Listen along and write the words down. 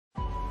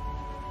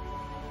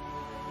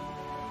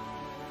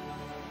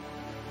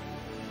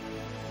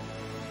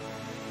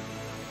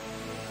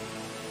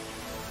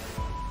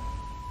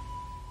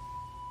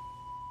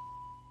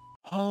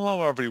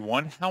Hello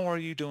everyone, how are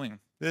you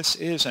doing? This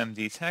is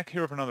MD Tech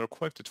here with another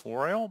quick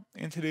tutorial.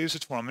 In today's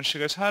tutorial, I'm going to show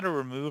you guys how to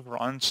remove or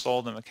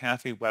uninstall the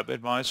McAfee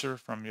WebAdvisor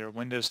from your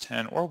Windows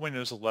 10 or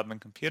Windows 11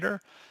 computer.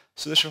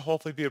 So this should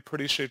hopefully be a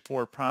pretty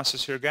straightforward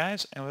process here,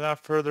 guys. And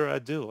without further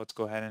ado, let's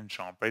go ahead and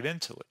jump right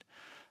into it.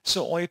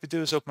 So all you have to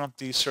do is open up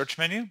the search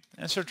menu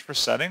and search for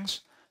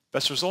settings.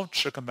 Best result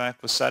should come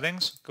back with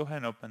settings. Go ahead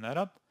and open that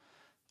up.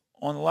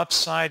 On the left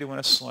side, you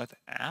want to select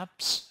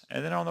Apps,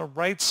 and then on the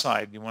right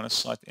side, you want to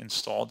select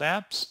Installed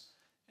Apps.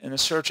 In the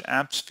Search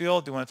Apps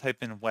field, you want to type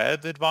in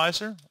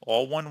WebAdvisor,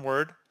 all one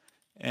word,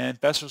 and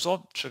best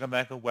result should come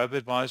back with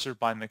WebAdvisor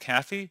by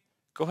McAfee.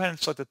 Go ahead and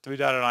select the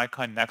three-dotted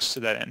icon next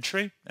to that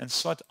entry and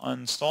select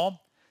Uninstall.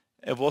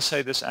 It will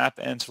say this app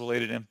and its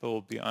related info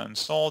will be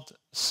uninstalled.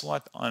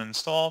 Select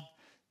Uninstall.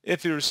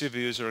 If you receive a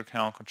user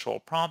account control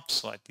prompt,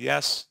 select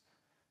Yes.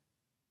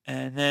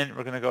 And then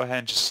we're going to go ahead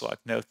and just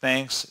select no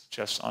thanks,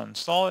 just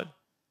uninstall it.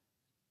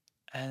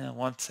 And then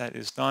once that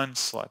is done,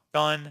 select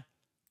done,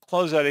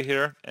 close out of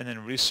here, and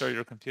then restart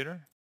your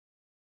computer.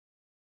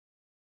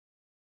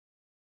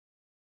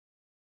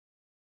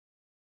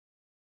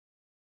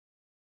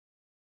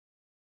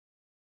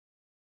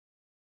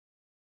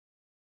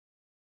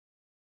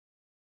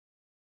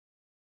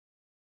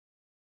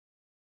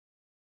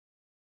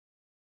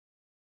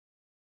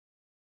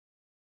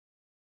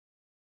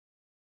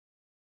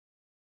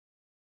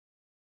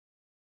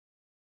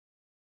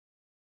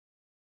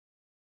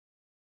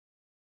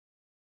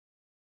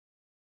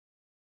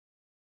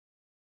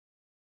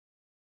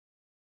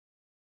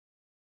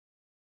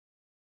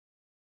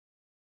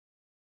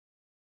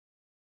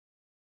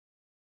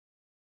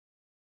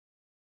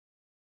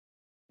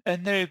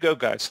 And there you go,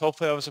 guys.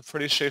 Hopefully that was a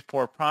pretty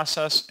straightforward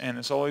process. And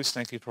as always,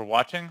 thank you for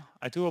watching.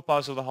 I do hope I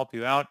was able to help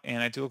you out,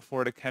 and I do look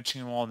forward to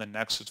catching you all in the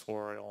next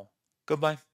tutorial. Goodbye.